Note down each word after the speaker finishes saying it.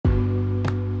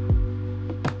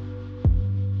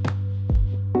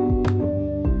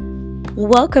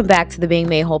Welcome back to the Being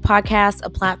Made Whole podcast, a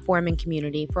platform and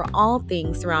community for all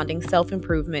things surrounding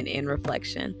self-improvement and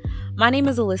reflection. My name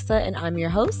is Alyssa, and I'm your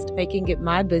host, making it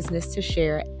my business to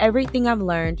share everything I've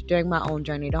learned during my own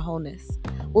journey to wholeness.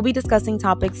 We'll be discussing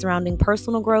topics surrounding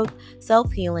personal growth,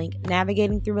 self-healing,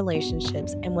 navigating through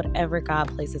relationships, and whatever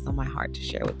God places on my heart to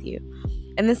share with you.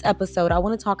 In this episode, I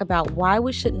want to talk about why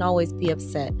we shouldn't always be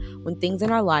upset when things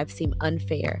in our life seem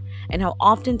unfair, and how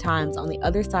oftentimes on the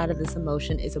other side of this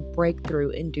emotion is a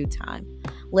breakthrough in due time.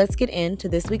 Let's get into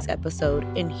this week's episode,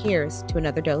 and here's to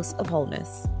another dose of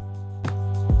wholeness.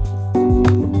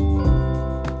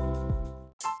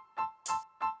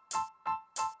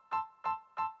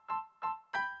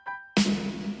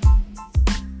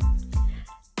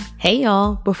 Hey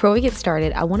y'all, before we get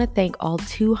started, I want to thank all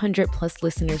 200 plus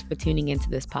listeners for tuning into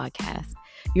this podcast.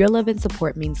 Your love and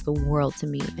support means the world to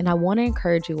me, and I want to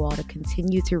encourage you all to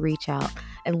continue to reach out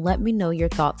and let me know your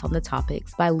thoughts on the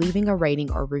topics by leaving a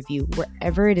rating or review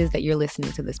wherever it is that you're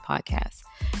listening to this podcast.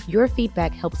 Your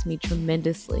feedback helps me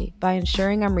tremendously by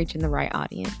ensuring I'm reaching the right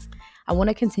audience. I want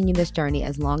to continue this journey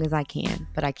as long as I can,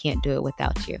 but I can't do it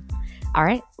without you. All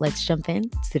right, let's jump in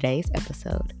to today's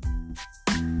episode.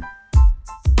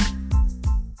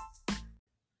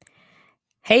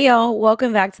 Hey y'all,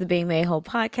 welcome back to the Being Made Whole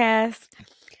podcast.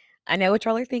 I know what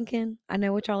y'all are thinking.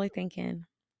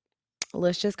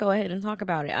 Let's just go ahead and talk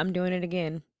about it. I'm doing it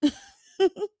again.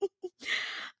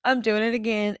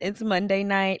 It's Monday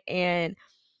night, and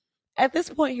at this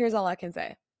point, here's all I can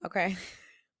say, okay?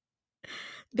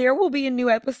 There will be a new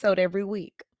episode every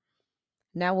week.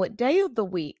 Now, what day of the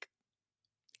week?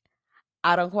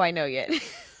 I don't quite know yet.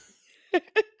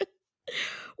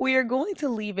 We are going to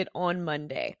leave it on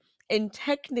Monday. And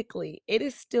technically, it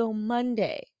is still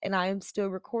Monday, and I am still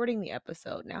recording the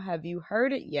episode. Now, have you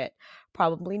heard it yet?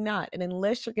 Probably not. And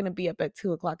unless you're going to be up at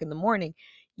 2 o'clock in the morning,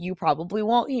 you probably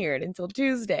won't hear it until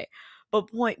Tuesday.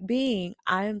 But point being,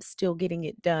 I am still getting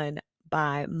it done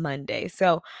by Monday.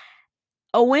 So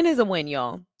a win is a win,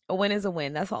 y'all. A win is a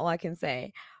win. That's all I can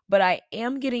say. But I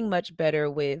am getting much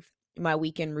better with my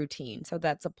weekend routine. So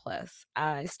that's a plus.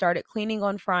 I started cleaning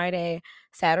on Friday.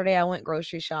 Saturday, I went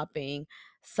grocery shopping.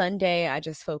 Sunday, I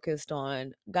just focused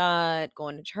on God,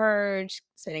 going to church,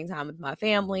 spending time with my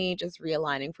family, just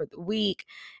realigning for the week.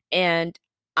 And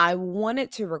I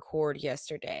wanted to record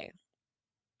yesterday.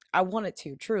 I wanted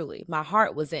to, truly. My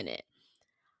heart was in it.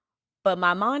 But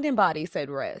my mind and body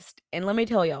said rest. And let me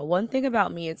tell y'all, one thing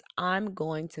about me is I'm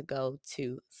going to go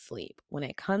to sleep. When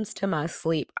it comes to my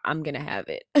sleep, I'm going to have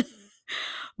it.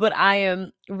 But I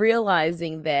am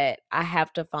realizing that I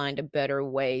have to find a better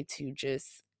way to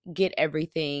just get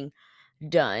everything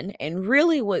done. And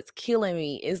really what's killing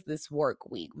me is this work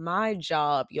week. My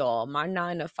job, y'all, my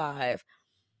 9 to 5,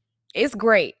 it's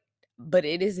great, but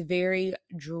it is very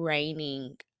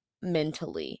draining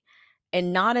mentally.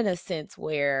 And not in a sense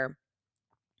where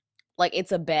like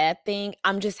it's a bad thing.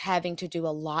 I'm just having to do a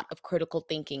lot of critical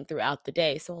thinking throughout the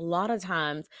day. So a lot of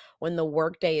times when the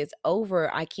workday is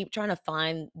over, I keep trying to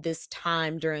find this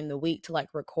time during the week to like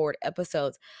record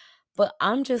episodes. But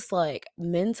I'm just like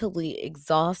mentally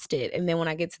exhausted. And then when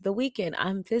I get to the weekend,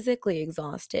 I'm physically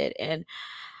exhausted. And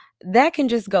that can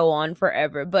just go on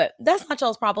forever. But that's not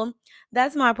y'all's problem.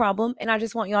 That's my problem. And I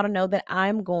just want y'all to know that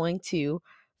I'm going to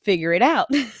figure it out.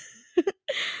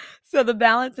 So the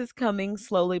balance is coming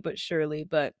slowly but surely.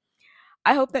 But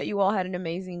I hope that you all had an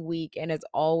amazing week. And as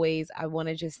always, I want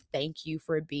to just thank you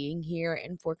for being here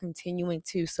and for continuing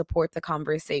to support the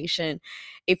conversation.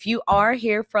 If you are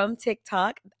here from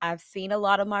TikTok, I've seen a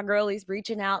lot of my girlies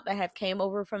reaching out that have came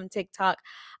over from TikTok.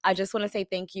 I just want to say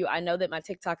thank you. I know that my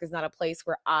TikTok is not a place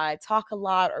where I talk a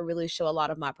lot or really show a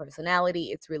lot of my personality.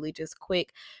 It's really just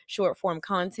quick, short form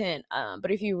content.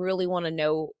 But if you really want to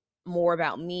know more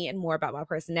about me and more about my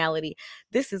personality,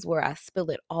 this is where I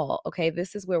spill it all, okay?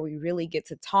 This is where we really get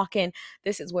to talking.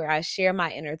 This is where I share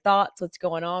my inner thoughts, what's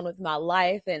going on with my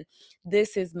life, and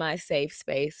this is my safe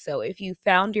space. So if you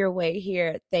found your way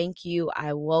here, thank you.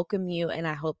 I welcome you, and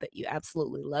I hope that you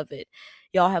absolutely love it.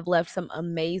 Y'all have left some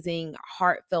amazing,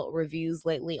 heartfelt reviews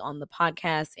lately on the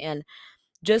podcast, and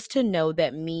just to know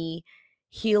that me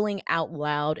healing out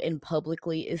loud and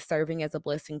publicly is serving as a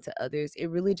blessing to others, it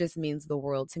really just means the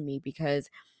world to me because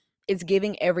it's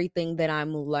giving everything that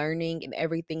I'm learning and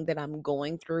everything that I'm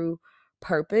going through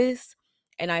purpose.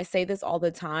 And I say this all the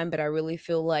time, but I really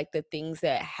feel like the things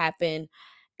that happen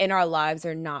in our lives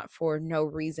are not for no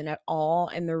reason at all.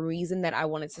 And the reason that I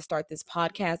wanted to start this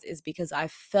podcast is because I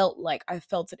felt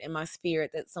it in my spirit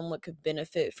that someone could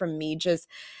benefit from me just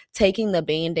taking the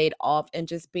band-aid off and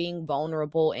just being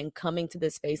vulnerable and coming to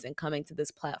this space and coming to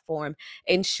this platform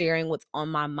and sharing what's on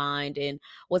my mind and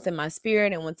what's in my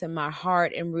spirit and what's in my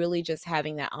heart, and really just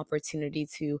having that opportunity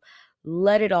to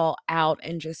let it all out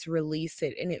and just release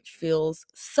it. And it feels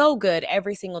so good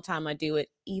every single time I do it,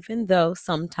 even though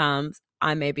sometimes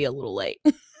I may be a little late.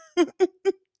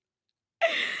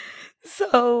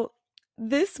 So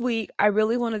this week, I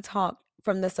really want to talk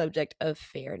from the subject of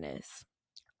fairness.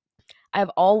 I've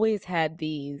always had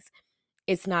these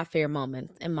it's not fair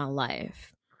moments in my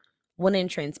life. When in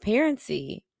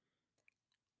transparency,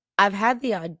 I've had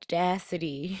the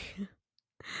audacity,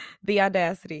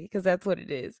 because that's what it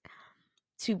is,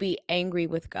 to be angry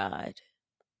with God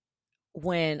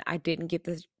when I didn't get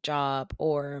this job,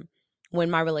 or when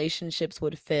my relationships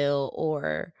would fail,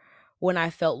 or when I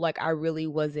felt like I really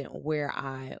wasn't where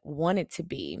I wanted to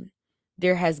be.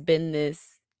 There has been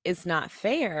this it's not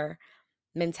fair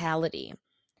mentality.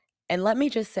 And let me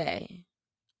just say,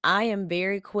 I am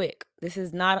very quick. This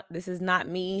is not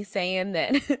me saying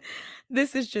that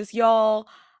this is just y'all.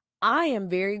 I am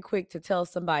very quick to tell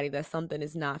somebody that something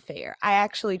is not fair. I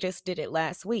actually just did it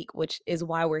last week, which is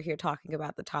why we're here talking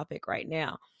about the topic right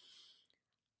now.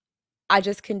 I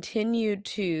just continued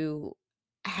to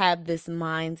have this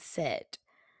mindset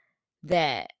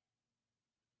that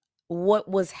what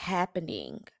was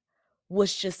happening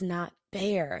was just not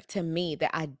fair to me,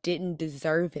 that I didn't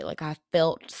deserve it. Like, I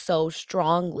felt so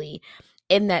strongly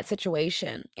in that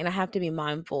situation. And I have to be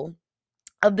mindful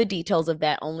of the details of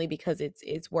that, only because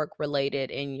it's work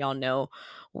related, and y'all know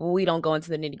we don't go into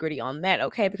the nitty-gritty on that,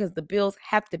 okay? Because the bills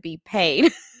have to be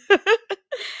paid.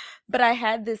 But I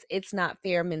had this it's not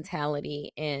fair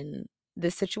mentality in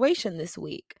this situation this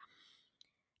week.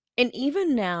 And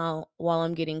even now, while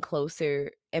I'm getting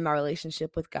closer in my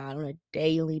relationship with God on a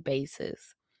daily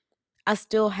basis, I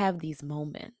still have these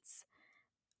moments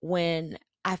when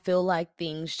I feel like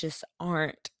things just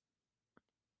aren't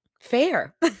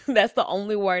fair. That's the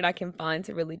only word I can find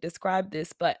to really describe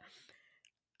this. But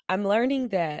I'm learning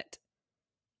that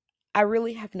I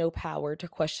really have no power to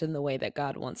question the way that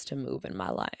God wants to move in my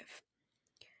life.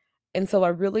 And so I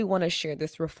really want to share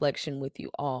this reflection with you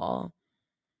all,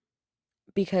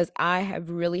 because I have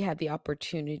really had the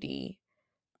opportunity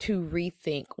to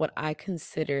rethink what I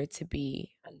consider to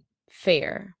be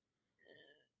fair,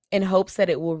 in hopes that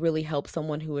it will really help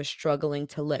someone who is struggling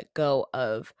to let go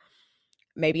of,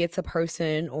 maybe it's a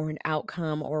person or an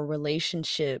outcome or a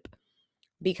relationship,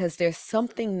 because there's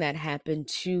something that happened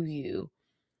to you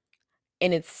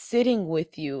and it's sitting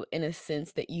with you in a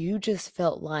sense that you just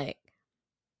felt like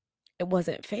it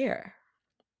wasn't fair.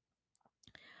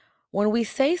 When we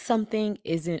say something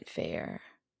isn't fair,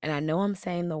 and I know I'm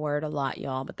saying the word a lot,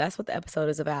 y'all, but that's what the episode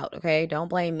is about, okay? Don't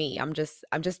blame me. I'm just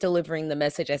delivering the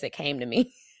message as it came to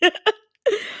me.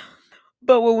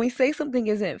 But when we say something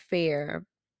isn't fair,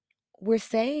 we're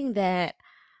saying that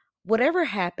whatever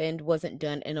happened wasn't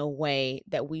done in a way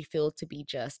that we feel to be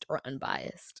just or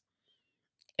unbiased.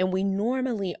 And we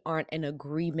normally aren't in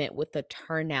agreement with the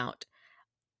turnout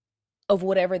of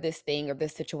whatever this thing or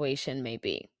this situation may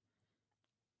be.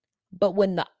 But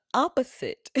when the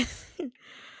opposite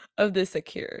of this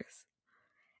occurs,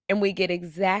 and we get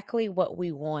exactly what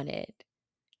we wanted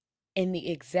in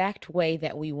the exact way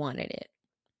that we wanted it,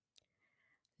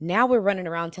 now we're running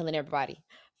around telling everybody,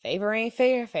 favor ain't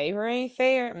fair, favor ain't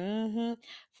fair.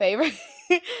 Favor,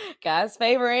 God's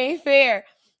favor ain't fair.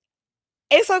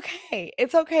 It's okay.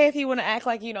 It's okay if you want to act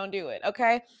like you don't do it,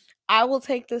 okay? I will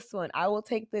take this one. I will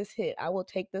take this hit. I will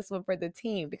take this one for the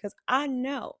team, because I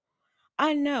know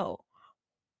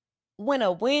when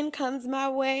a win comes my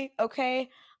way, okay?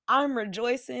 I'm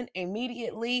rejoicing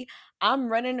immediately. I'm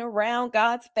running around.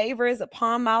 God's favor is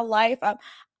upon my life.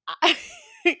 I,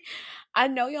 I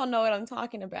know y'all know what I'm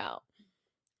talking about,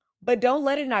 but don't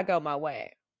let it not go my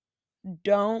way.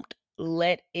 Don't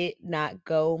let it not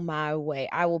go my way.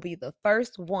 I will be the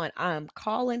first one. I'm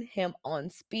calling him on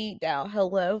speed dial.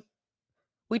 Hello.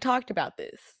 We talked about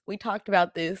this.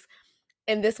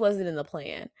 And this wasn't in the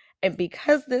plan. And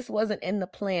because this wasn't in the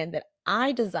plan that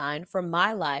I designed for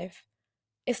my life,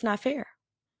 it's not fair.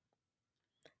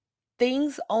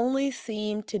 Things only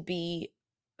seem to be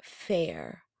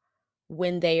fair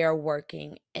when they are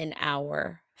working in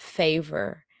our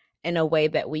favor in a way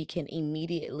that we can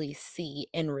immediately see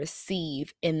and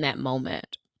receive in that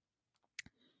moment.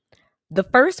 The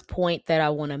first point that I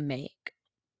want to make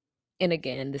And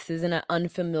again, this isn't an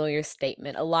unfamiliar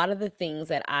statement. A lot of the things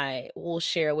that I will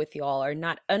share with y'all are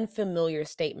not unfamiliar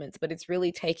statements, but it's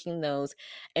really taking those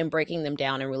and breaking them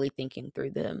down and really thinking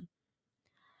through them.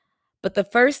 But the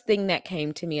first thing that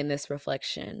came to me in this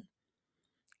reflection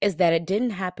is that it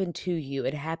didn't happen to you,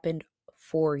 it happened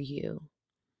for you.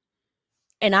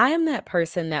 And I am that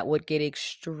person that would get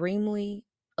extremely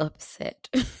upset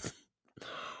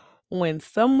when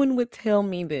someone would tell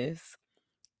me this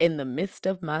in the midst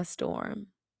of my storm.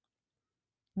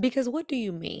 Because what do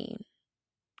you mean?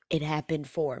 It happened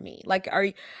for me. Like,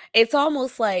 it's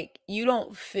almost like you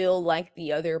don't feel like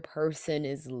the other person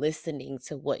is listening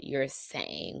to what you're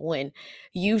saying when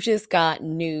you just got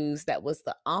news that was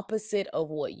the opposite of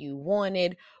what you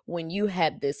wanted, when you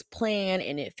had this plan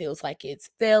and it feels like it's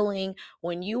failing,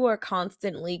 when you are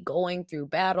constantly going through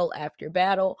battle after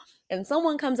battle, and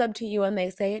someone comes up to you and they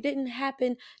say, it didn't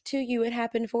happen to you, it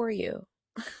happened for you.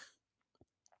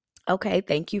 Okay,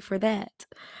 thank you for that.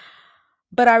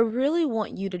 But I really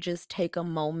want you to just take a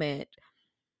moment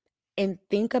and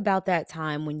think about that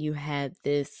time when you had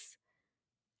this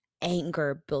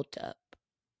anger built up,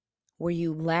 where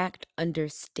you lacked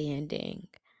understanding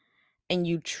and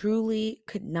you truly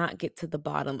could not get to the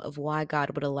bottom of why God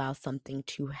would allow something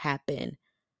to happen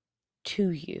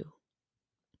to you.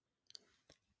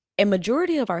 A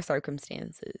majority of our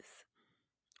circumstances,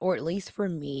 or at least for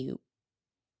me,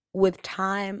 with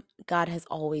time, God has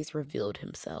always revealed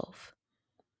himself.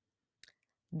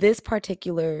 This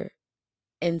particular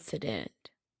incident,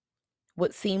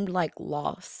 what seemed like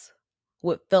loss,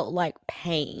 what felt like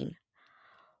pain,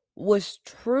 was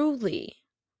truly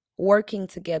working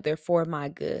together for my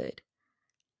good.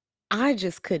 I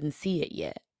just couldn't see it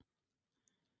yet.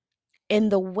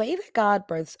 And the way that God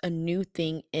births a new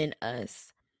thing in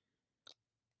us,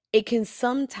 it can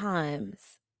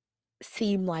sometimes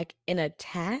seem like an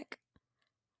attack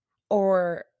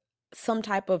or some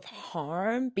type of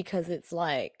harm, because it's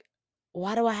like,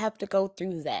 why do I have to go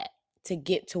through that to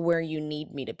get to where you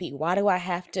need me to be? Why do I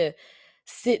have to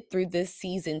sit through this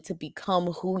season to become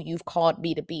who you've called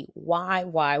me to be? Why?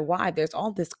 There's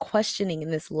all this questioning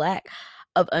and this lack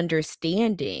of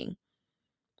understanding.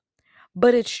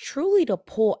 But it's truly to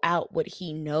pull out what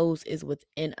he knows is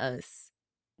within us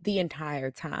the entire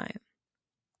time.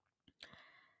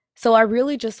 So I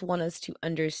really just want us to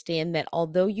understand that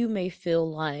although you may feel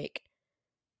like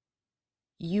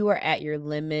you are at your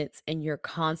limits and you're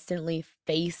constantly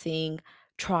facing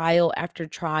trial after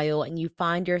trial, and you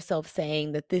find yourself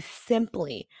saying that this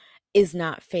simply is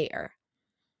not fair.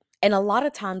 And a lot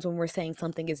of times when we're saying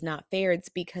something is not fair, it's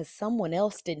because someone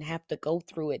else didn't have to go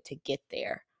through it to get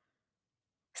there.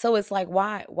 So it's like,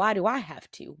 why do I have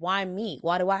to? Why me?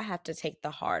 Why do I have to take the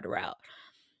hard route?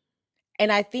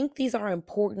 And I think these are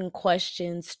important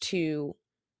questions to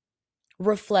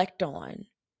reflect on.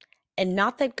 And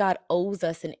not that God owes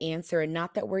us an answer, and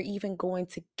not that we're even going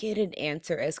to get an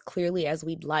answer as clearly as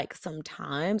we'd like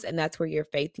sometimes. And that's where your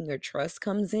faith and your trust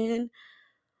comes in.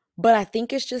 But I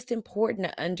think it's just important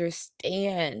to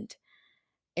understand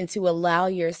and to allow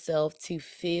yourself to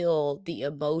feel the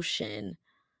emotion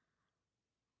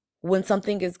when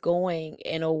something is going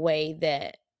in a way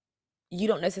that you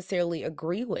don't necessarily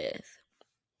agree with.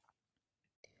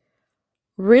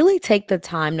 Really take the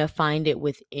time to find it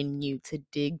within you to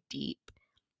dig deep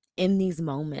in these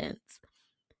moments.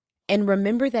 And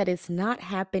remember that it's not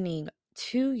happening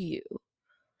to you,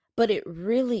 but it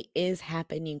really is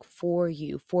happening for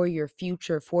you, for your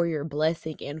future, for your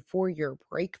blessing, and for your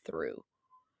breakthrough.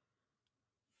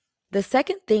 The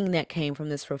second thing that came from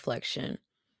this reflection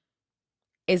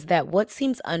is that what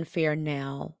seems unfair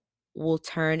now will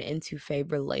turn into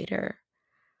favor later.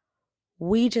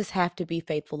 We just have to be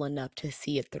faithful enough to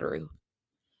see it through.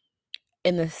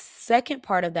 And the second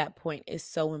part of that point is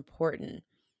so important.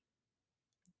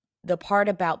 The part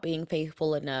about being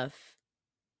faithful enough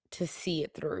to see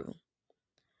it through.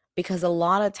 Because a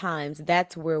lot of times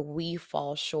that's where we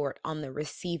fall short on the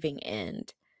receiving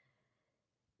end,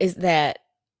 is that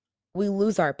we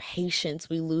lose our patience,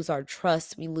 we lose our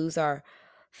trust, we lose our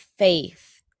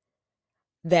faith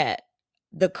that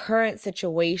the current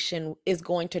situation is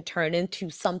going to turn into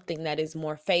something that is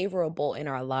more favorable in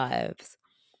our lives.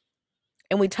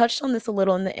 And we touched on this a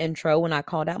little in the intro when I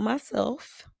called out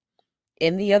myself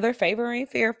and the other favor ain't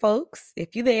fair folks,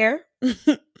 if you there.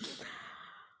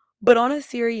 But on a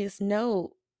serious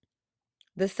note,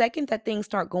 the second that things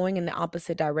start going in the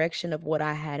opposite direction of what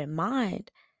I had in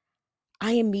mind,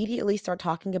 I immediately start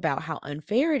talking about how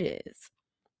unfair it is.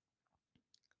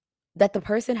 That the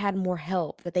person had more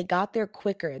help, that they got there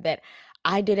quicker, that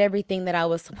I did everything that I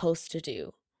was supposed to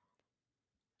do.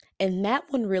 And that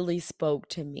one really spoke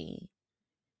to me.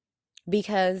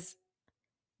 because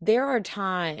there are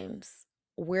times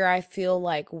where I feel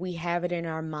like we have it in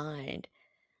our mind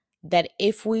that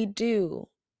if we do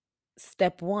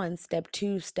step one, step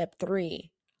two, step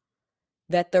three,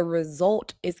 that the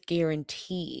result is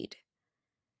guaranteed.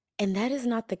 And that is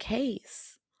not the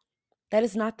case. That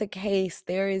is not the case.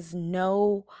 There is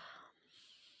no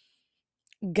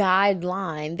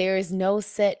guideline, there is no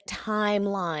set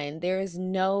timeline, there is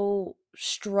no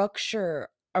structure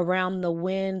around the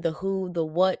when, the who, the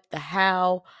what, the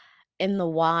how, and the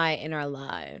why in our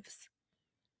lives.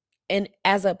 And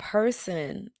as a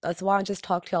person, that's why I just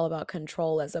talked to y'all about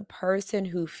control. As a person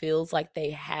who feels like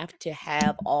they have to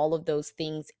have all of those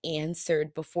things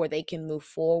answered before they can move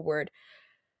forward,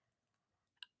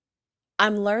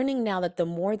 I'm learning now that the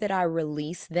more that I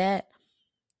release that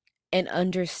and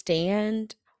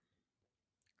understand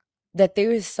that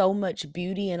there is so much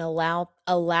beauty in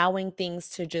allowing things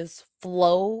to just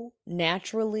flow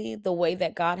naturally the way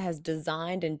that God has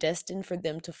designed and destined for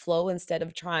them to flow, instead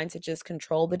of trying to just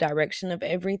control the direction of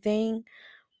everything,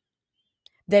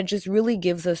 that just really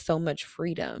gives us so much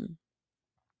freedom.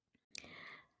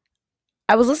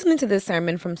 I was listening to this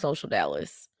sermon from Social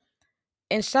Dallas,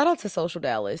 and shout out to Social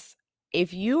Dallas.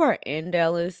 If you are in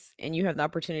Dallas and you have the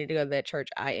opportunity to go to that church,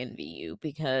 I envy you,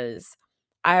 because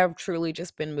I have truly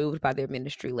just been moved by their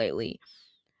ministry lately.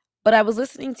 But I was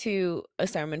listening to a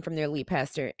sermon from their lead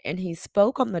pastor, and he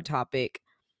spoke on the topic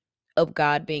of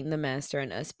God being the master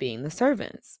and us being the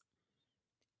servants.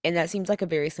 And that seems like a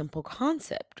very simple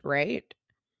concept, right?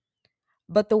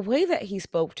 But the way that he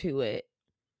spoke to it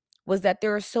was that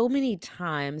there are so many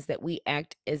times that we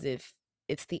act as if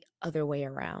it's the other way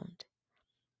around,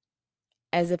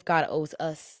 as if God owes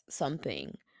us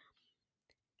something.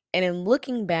 And in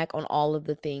looking back on all of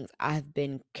the things I've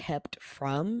been kept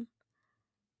from,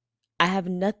 I have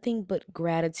nothing but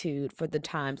gratitude for the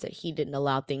times that he didn't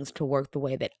allow things to work the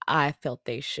way that I felt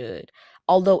they should.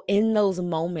 Although in those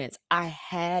moments, I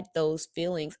had those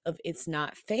feelings of it's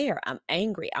not fair. I'm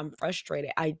angry. I'm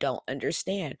frustrated. I don't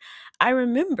understand. I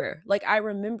remember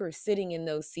sitting in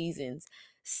those seasons,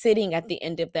 sitting at the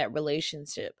end of that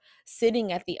relationship,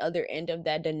 sitting at the other end of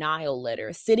that denial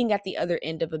letter, sitting at the other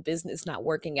end of a business not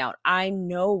working out. I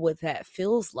know what that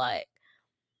feels like.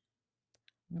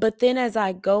 But then as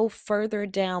I go further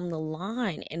down the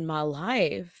line in my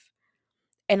life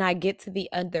and I get to the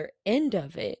other end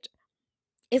of it,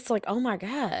 it's like, oh my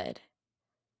God,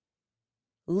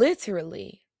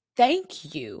 literally,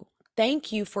 thank you.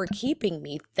 Thank you for keeping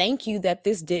me. Thank you that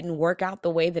this didn't work out the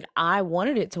way that I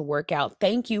wanted it to work out.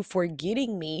 Thank you for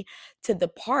getting me to the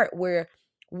part where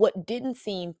what didn't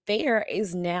seem fair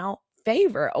is now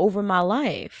favor over my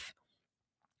life.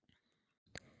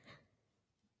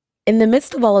 In the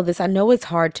midst of all of this, I know it's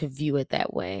hard to view it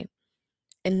that way.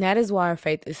 And that is why our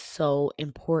faith is so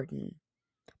important,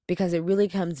 because it really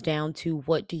comes down to,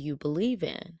 what do you believe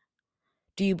in?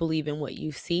 Do you believe in what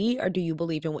you see, or do you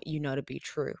believe in what you know to be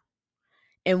true?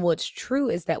 And what's true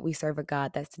is that we serve a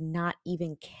God that's not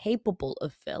even capable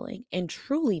of failing and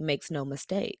truly makes no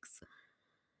mistakes.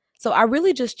 So I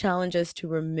really just challenge us to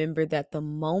remember that the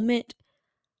moment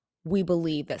we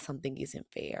believe that something isn't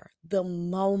fair, the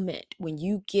moment when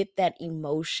you get that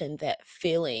emotion, that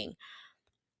feeling,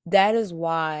 that is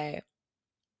why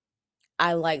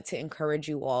I like to encourage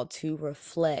you all to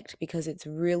reflect, because it's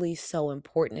really so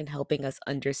important in helping us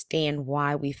understand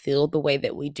why we feel the way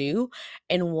that we do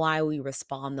and why we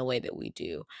respond the way that we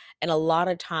do. And a lot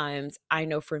of times, I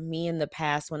know for me in the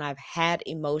past, when I've had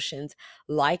emotions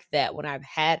like that, when I've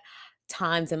had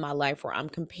times in my life where I'm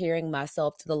comparing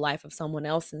myself to the life of someone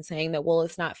else and saying that, well,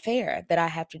 it's not fair that I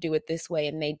have to do it this way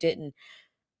and they didn't.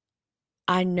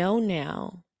 I know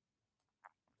now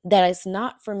that it's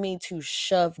not for me to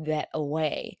shove that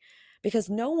away, because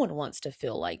no one wants to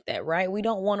feel like that, right? We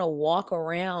don't want to walk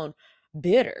around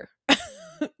bitter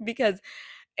because,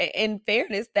 in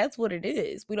fairness, that's what it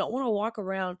is. We don't want to walk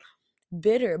around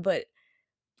bitter, but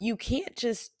you can't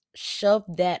just shove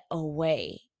that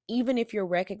away. Even if you're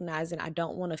recognizing, I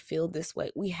don't want to feel this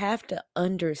way, we have to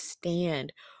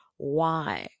understand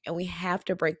why. And we have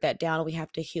to break that down. We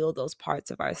have to heal those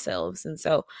parts of ourselves. And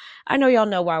so I know y'all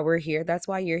know why we're here. That's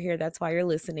why you're here. That's why you're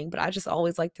listening. But I just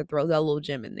always like to throw that little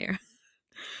gem in there.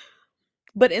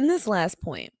 But in this last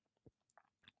point,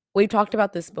 we talked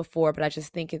about this before, but I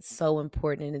just think it's so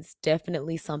important. And it's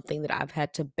definitely something that I've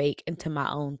had to bake into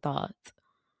my own thoughts.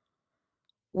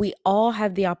 We all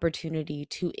have the opportunity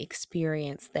to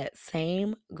experience that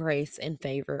same grace and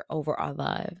favor over our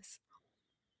lives.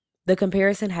 The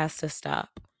comparison has to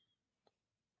stop.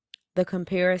 The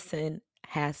comparison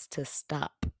has to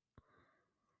stop.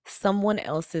 Someone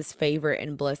else's favor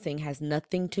and blessing has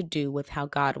nothing to do with how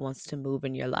God wants to move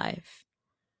in your life.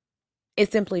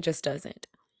 It simply just doesn't.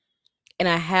 And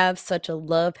I have such a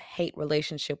love-hate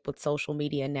relationship with social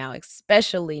media now,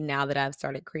 especially now that I've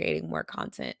started creating more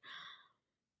content.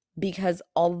 Because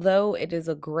although it is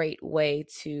a great way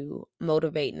to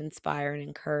motivate and inspire and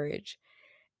encourage,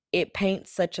 it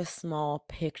paints such a small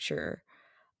picture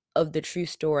of the true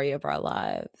story of our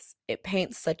lives. It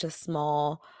paints such a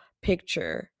small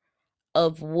picture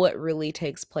of what really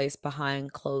takes place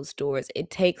behind closed doors.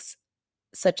 It takes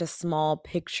such a small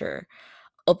picture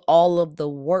of all of the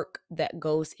work that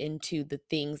goes into the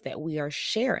things that we are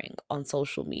sharing on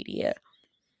social media.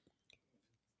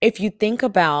 If you think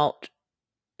about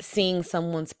seeing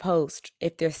someone's post,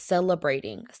 if they're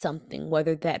celebrating something,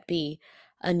 whether that be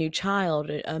a new child,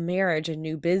 a marriage, a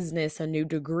new business, a new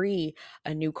degree,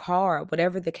 a new car,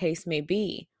 whatever the case may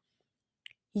be,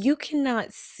 you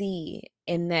cannot see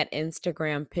in that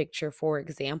Instagram picture, for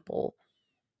example,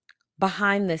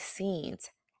 behind the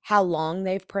scenes, how long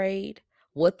they've prayed,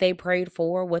 what they prayed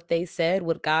for, what they said,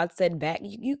 what God said back.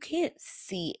 You can't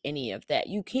see any of that.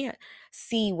 You can't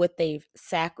see what they've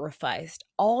sacrificed.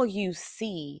 All you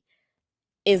see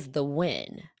is the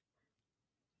win.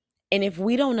 And if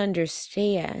we don't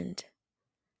understand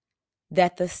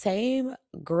that the same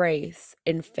grace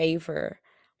and favor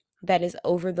that is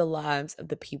over the lives of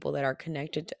the people that are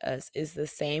connected to us is the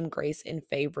same grace and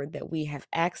favor that we have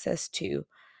access to,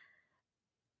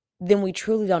 then we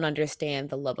truly don't understand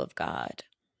the love of God.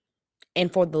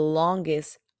 And for the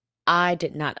longest, I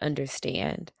did not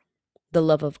understand the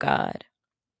love of God.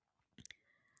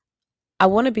 I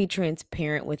want to be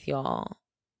transparent with y'all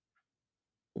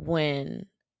when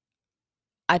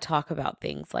I talk about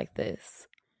things like this.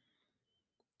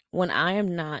 When I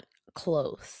am not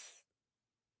close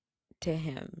to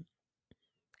Him,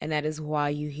 and that is why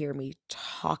you hear me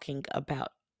talking about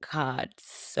God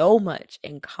so much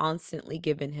and constantly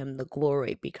giving Him the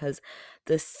glory, because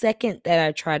the second that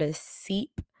I try to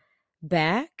seep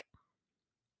back,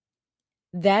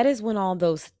 that is when all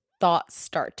those thoughts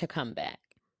start to come back,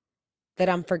 that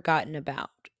I'm forgotten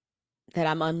about, that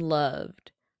I'm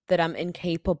unloved, that I'm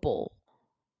incapable,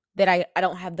 that I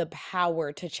don't have the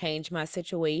power to change my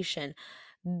situation.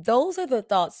 Those are the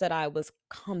thoughts that I was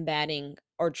combating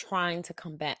or trying to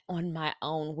combat on my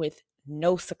own with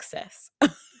no success.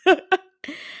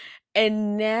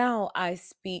 And now I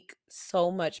speak so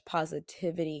much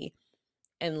positivity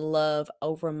and love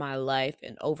over my life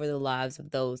and over the lives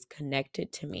of those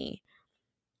connected to me.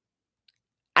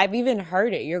 I've even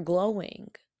heard it. You're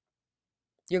glowing.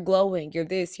 You're glowing. You're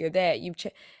this, you're that.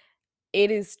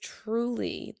 It is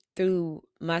truly through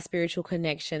my spiritual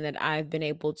connection that I've been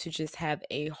able to just have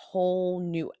a whole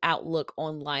new outlook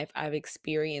on life. I've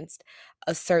experienced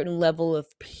a certain level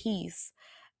of peace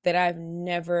that I've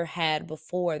never had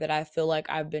before, that I feel like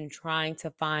I've been trying to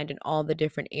find in all the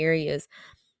different areas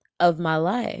of my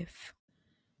life.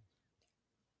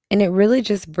 And it really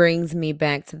just brings me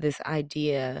back to this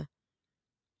idea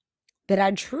that I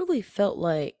truly felt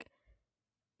like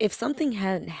if something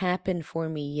hadn't happened for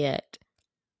me yet,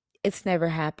 it's never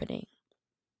happening.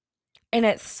 And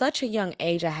at such a young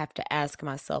age, I have to ask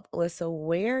myself, Alyssa,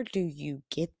 where do you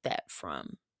get that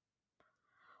from?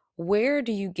 Where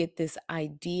do you get this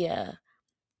idea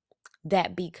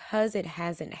that because it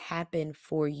hasn't happened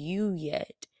for you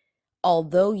yet,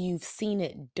 although you've seen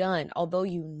it done, although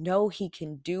you know He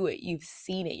can do it, you've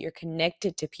seen it, you're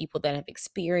connected to people that have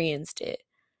experienced it,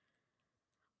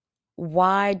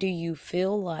 why do you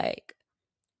feel like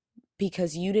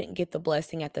because you didn't get the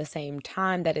blessing at the same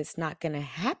time that it's not going to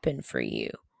happen for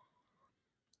you?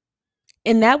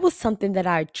 And that was something that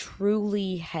I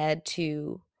truly had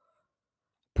to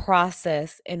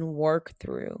process and work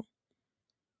through.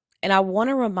 And I want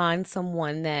to remind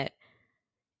someone that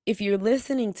if you're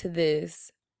listening to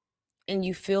this and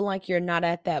you feel like you're not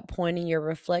at that point in your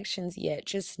reflections yet,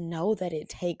 just know that it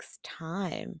takes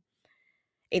time.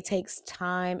 It takes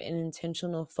time and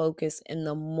intentional focus. And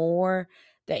the more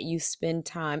that you spend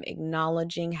time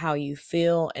acknowledging how you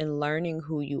feel and learning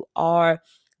who you are,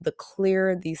 the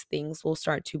clearer these things will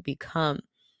start to become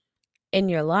in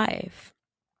your life.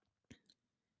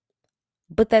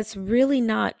 But that's really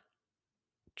not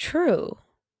true.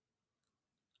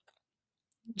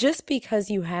 Just because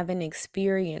you haven't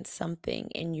experienced something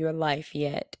in your life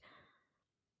yet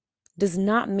does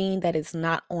not mean that it's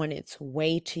not on its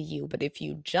way to you. But if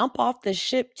you jump off the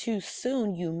ship too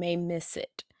soon, you may miss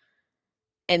it.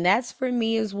 And that's for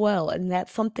me as well. And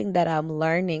that's something that I'm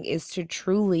learning, is to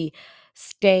truly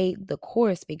stay the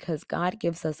course, because God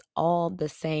gives us all the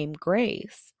same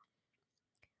grace.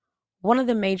 One of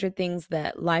the major things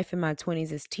that life in my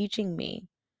 20s is teaching me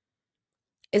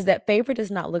is that favor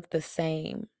does not look the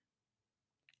same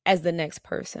as the next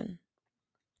person.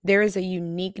 There is a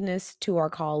uniqueness to our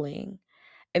calling,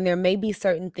 and there may be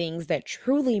certain things that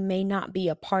truly may not be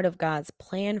a part of God's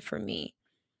plan for me.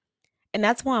 And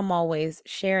that's why I'm always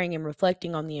sharing and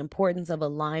reflecting on the importance of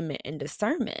alignment and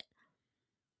discernment.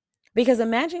 Because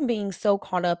imagine being so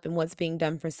caught up in what's being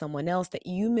done for someone else that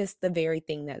you miss the very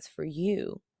thing that's for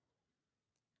you.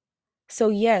 So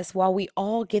yes, while we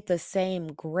all get the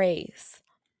same grace,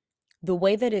 the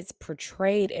way that it's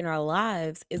portrayed in our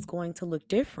lives is going to look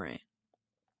different.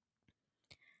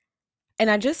 And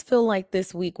I just feel like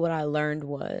this week what I learned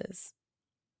was,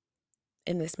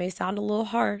 and this may sound a little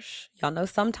harsh. Y'all know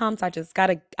sometimes I just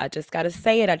gotta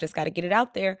say it. I just gotta get it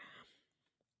out there.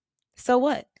 So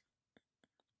what?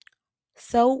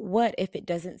 So what if it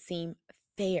doesn't seem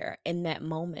fair in that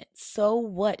moment? So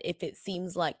what if it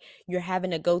seems like you're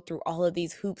having to go through all of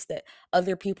these hoops that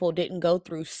other people didn't go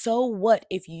through? So what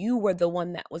if you were the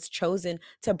one that was chosen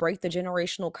to break the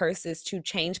generational curses, to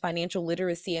change financial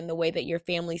literacy and the way that your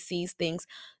family sees things?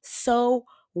 So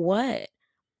what?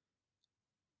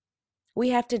 We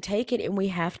have to take it and we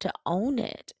have to own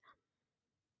it.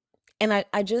 And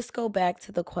I just go back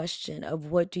to the question of,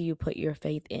 what do you put your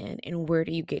faith in and where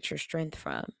do you get your strength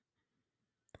from?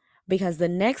 Because the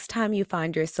next time you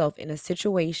find yourself in a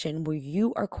situation where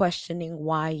you are questioning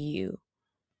why you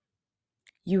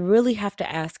really have to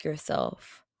ask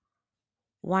yourself,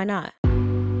 why not?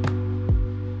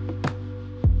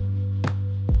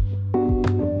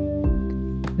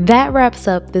 That wraps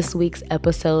up this week's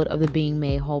episode of the Being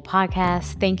Made Whole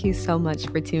podcast. Thank you so much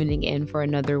for tuning in for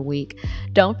another week.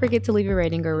 Don't forget to leave a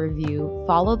rating or review.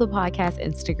 Follow the podcast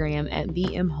Instagram at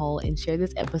BM Whole and share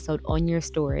this episode on your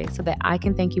story so that I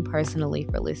can thank you personally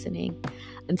for listening.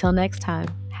 Until next time,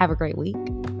 have a great week.